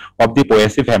members of the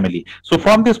Poaceae family. So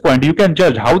from this point you can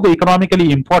judge how the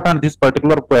economically important this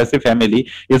particular Poaceae family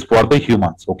is for the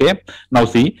humans. Okay, now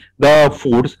see the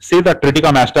foods. See, the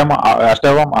Triticum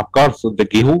mastemum, of course, the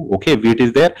gehu, okay, wheat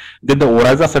is there. Then the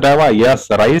Oryza sativa, yes,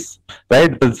 rice,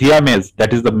 right? The zea maize,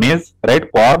 that is the maize,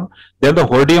 right? Corn. Then the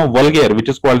Hordeum vulgare, which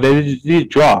is called as the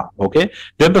jaw. Okay,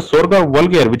 then the Sorghum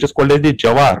vulgare, which is called as the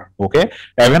jawar. Okay,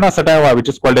 Avena sativa, which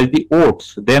is called as the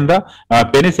oats. Then the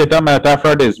Penicetum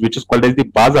taphrodes, which is called as the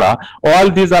bajra.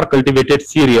 All these are cultivated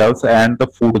cereals and the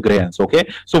food grains.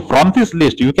 Okay, so from this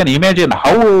list you can imagine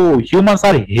how humans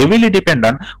are heavily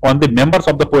dependent on the members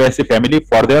of the Poaceae family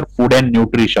for their food and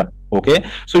nutrition. Okay,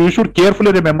 so you should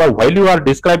carefully remember while you are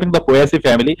describing the Poaceae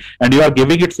family and you are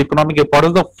giving its economic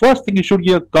importance, the first thing you should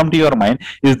come to your mind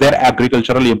is their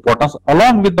agricultural importance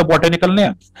along with the botanical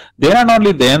names. Then and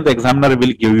only then the examiner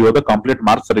will give you the complete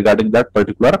marks regarding that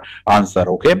particular answer.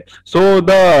 Okay, so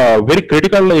the very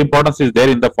critical importance is there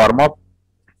in the form of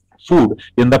food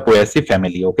in the Poaceae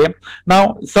family. Okay.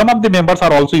 Now some of the members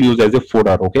are also used as a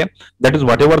fodder. Okay, that is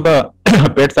whatever the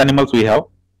pets animals we have.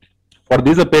 For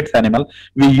these pets animal,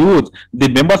 we use the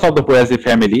members of the Poaceae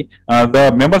family.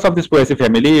 The members of this Poaceae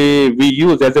family we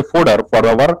use as a fodder for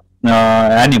our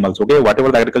animals. Okay,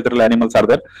 whatever the agricultural animals are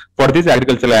there, for these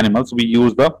agricultural animals we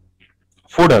use the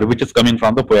fodder which is coming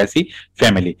from the Poaceae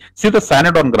family. See the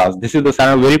cyanodon grass. This is the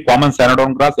very common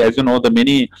cyanodon grass. As you know, the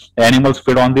many animals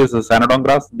feed on this cyanodon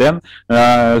grass. Then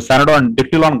cyanodon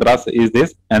dictylon grass is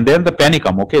this, and then the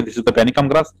panicum. Okay, this is the panicum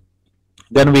grass.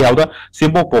 Then we have the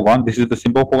Symbopogon. This is the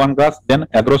Symbopogon grass. Then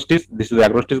agrostis. This is the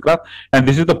agrostis grass, and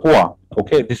this is the poa.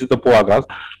 Okay, this is the poa grass.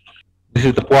 This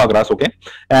is the poa grass. Okay,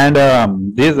 and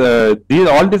these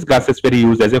all these grasses were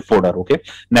used as a fodder. Okay,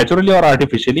 naturally or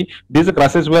artificially, these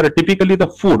grasses were typically the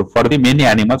food for the many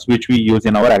animals which we use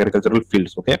in our agricultural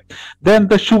fields. Okay, then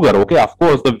the sugar. Okay, of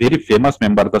course, the very famous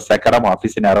member, the Saccharum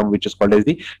officinarum, which is called as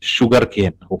the sugar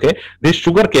cane. Okay, this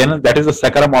sugar cane, that is the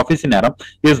Saccharum officinarum,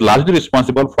 is largely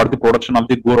responsible for the production of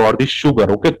the gur or the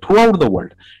sugar. Okay, throughout the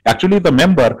world. Actually, the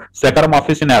member Saccharum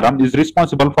officinarum is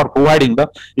responsible for providing the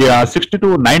 60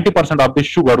 to 90% of the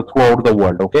sugar throughout the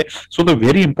world. Okay, so the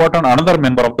very important another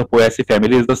member of the Poaceae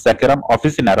family is the Saccharum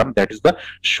officinarum, that is the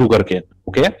sugar cane.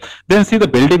 Okay, then see the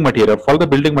building material. For the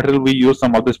building material, we use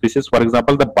some of the species. For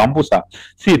example, the bambusa.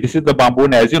 See, this is the bamboo,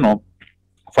 and as you know,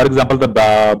 for example, the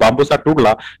Bambusa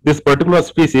tudla, this particular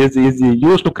species is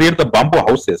used to create the bamboo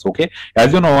houses. Okay,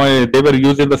 as you know, they were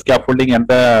used in the scaffolding and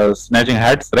the snatching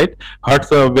huts, right? Huts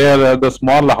were the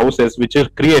small houses which are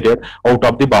created out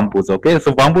of the bamboos. Okay,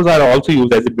 so bamboos are also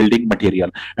used as a building material,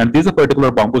 and these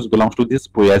particular bamboos belongs to this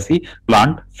Poaceae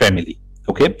plant family.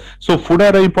 Okay, so food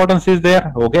importance is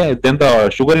there. Okay, then the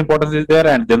sugar importance is there,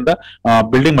 and then the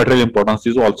building material importance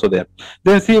is also there.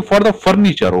 Then see for the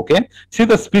furniture. Okay, see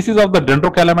the species of the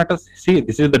Dendrocalamatous. See,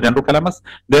 this is the Dendrocalamus.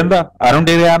 Then the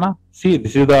Arundariana. See,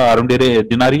 this is the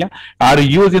Arundarianaria, are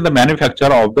used in the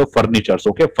manufacture of the furnitures.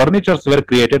 Okay, furnitures were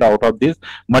created out of this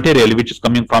material which is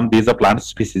coming from these plant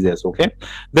species. Okay,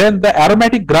 then the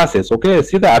aromatic grasses. Okay,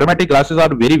 see the aromatic grasses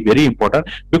are very important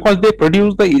because they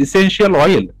produce the essential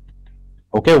oil.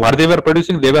 Okay, what they were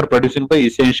producing? They were producing the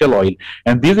essential oil,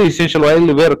 and these essential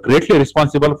oil were greatly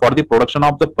responsible for the production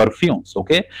of the perfumes.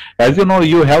 Okay, as you know,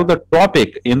 you have the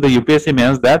topic in the UPSC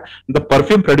means that the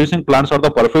perfume producing plants or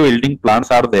the perfume yielding plants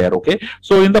are there. Okay,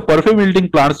 so in the perfume yielding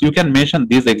plants, you can mention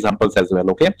these examples as well.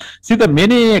 Okay, see the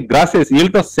many grasses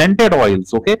yield the scented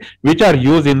oils. Okay, which are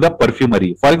used in the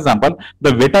perfumery. For example,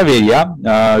 the Vetiveria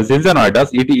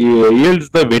zinzanoides, it yields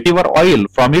the vetiver oil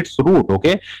from its root.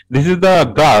 Okay, this is the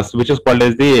grass which is called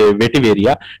as the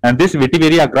Vetiveria, and this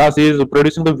Vetiveria grass is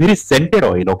producing the very scented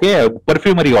oil. Okay,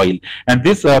 perfumery oil, and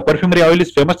this perfumery oil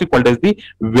is famously called as the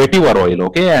vetiver oil.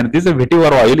 Okay, and this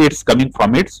vetiver oil, it's coming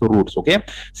from its roots. Okay,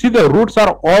 see the roots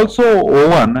are also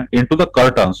woven into the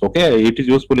curtains. Okay, it is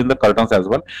useful in the curtains as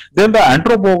well. Then the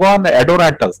Anthropogon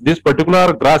adoratus, this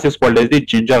particular grass is called as the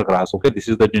ginger grass. Okay, this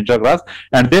is the ginger grass,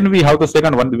 and then we have the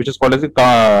second one which is called as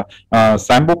the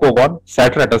Sambopogon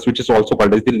saturatus, which is also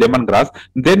called as the lemon grass.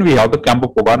 Then we have the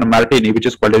Cambopogon martini, which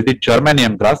is called as the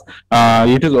Germanium grass.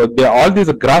 It is all these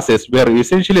grasses were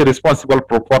essentially responsible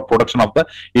for production of the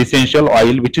essential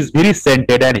oil, which is very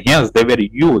scented, and hence they were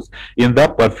used in the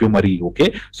perfumery.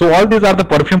 Okay, so all these are the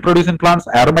perfume producing plants.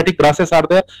 Aromatic grasses are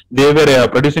there. They were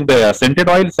producing the scented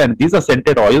oils, and these are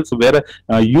scented oils were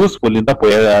useful in the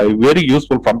very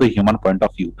useful from the human point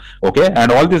of view. Okay,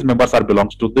 and all these members are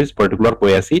belongs to this particular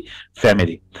Poaceae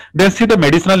family. Then see the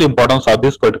medicinal importance of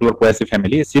this particular Poaceae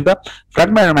family. See the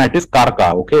Phragmitis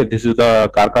carca. Okay, this is the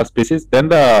carca species. Then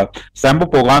the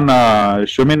Sambopogon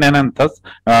shuminenanthus,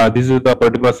 this is the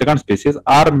particular second species,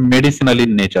 are medicinal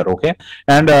in nature. Okay,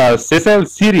 and sessile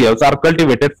cereals are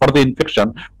cultivated for the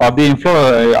infection of the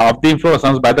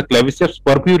inflorescence by the Claviceps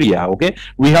purpurea. Okay,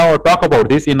 we have talked about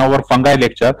this in our fungi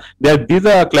lecture, that these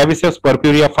Claviceps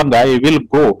purpurea fungi will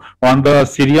grow on the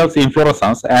cereals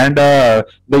inflorescence, and the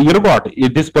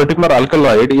ergot, this particular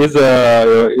alkaloid is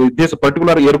this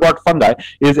particular ergot fungi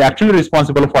is actually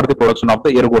responsible for the production of the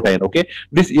ergotine. Okay,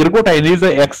 this ergotine is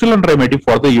an excellent remedy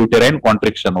for the uterine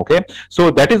contraction. Okay,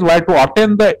 so that is why to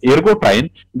obtain the ergotine,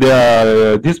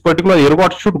 this particular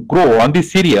ergot should grow on the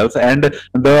cereals, and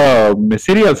the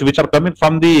cereals which are coming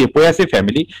from the Poaceae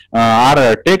family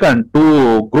are taken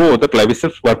to grow the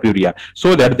Claviceps purpurea,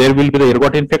 so that there will be the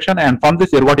ergot infection, and from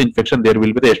this ergot infection there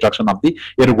will be the extraction of the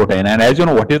ergotine. And as you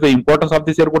know, what is the importance of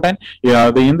this ergotine?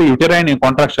 In the uterine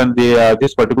contraction,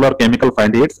 this particular chemical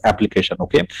find its application.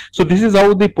 Okay, so this is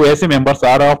how the Poaceae members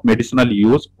are of medicinal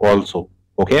use also.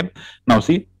 Okay, now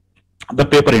see the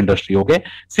paper industry. Okay,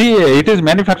 see, it is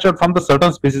manufactured from the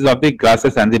certain species of the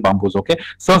grasses and the bamboos. Okay,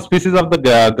 some species of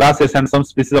the grasses and some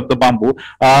species of the bamboo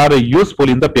are useful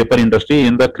in the paper industry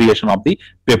in the creation of the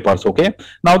papers. Okay,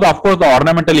 now of course the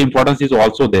ornamental importance is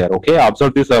also there. Okay,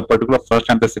 observe this particular first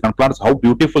and the second plants, how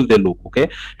beautiful they look. Okay,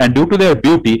 and due to their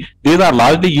beauty, these are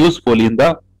largely useful in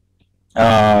the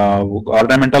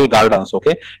ornamental gardens.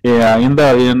 Okay, in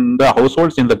the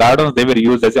households, in the gardens, they were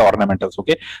used as ornamentals.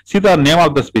 Okay, see the name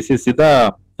of the species, see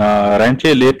the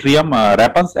Ranchelatrium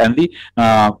rapens and the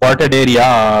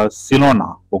Quartadaria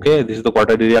silona. Okay, this is the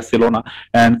Quartadaria silona,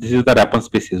 and this is the rapens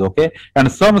species. Okay,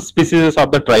 and some species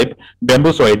of the tribe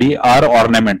Bambusoideae are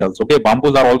ornamentals. Okay,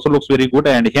 bamboos are also looks very good,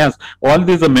 and hence all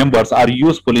these members are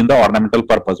useful in the ornamental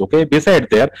purpose. Okay, beside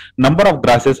there, number of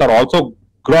grasses are also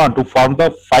grown to form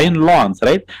the fine lawns,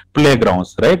 right?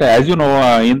 Playgrounds, right? As you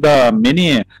know, in the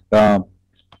many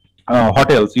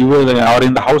hotels, you will, or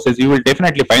in the houses, you will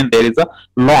definitely find there is a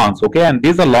lawns. Okay, and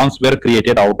these are lawns were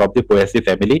created out of the Poaceae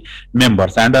family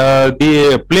members. And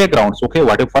the playgrounds, okay,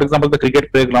 what if, for example, the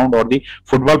cricket playground or the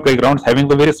football playgrounds having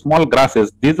the very small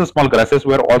grasses, these small grasses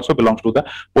were also belongs to the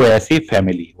Poaceae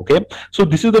family. Okay, so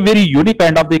this is the very unique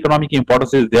kind of the economic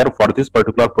importance is there for this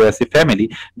particular Poaceae family,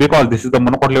 because this is the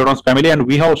monocotyledons family, and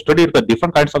we have studied the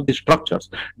different kinds of the structures,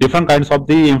 different kinds of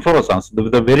the inflorescence,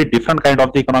 the very different kind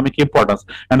of the economic importance,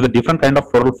 and the different kind of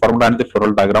floral formula and the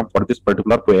floral diagram for this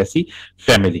particular Poaceae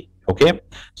family. Okay,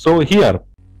 so here,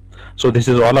 so this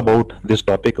is all about this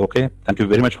topic. Okay, thank you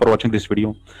very much for watching this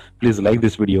video. Please like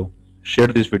this video, share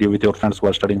this video with your friends who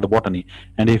are studying the botany,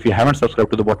 and if you haven't subscribed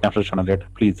to the Botany channel yet,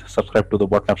 please subscribe to the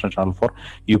Botany channel for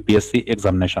UPSC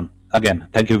examination. Again,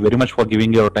 thank you very much for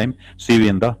giving your time. See you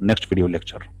in the next video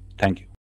lecture. Thank you.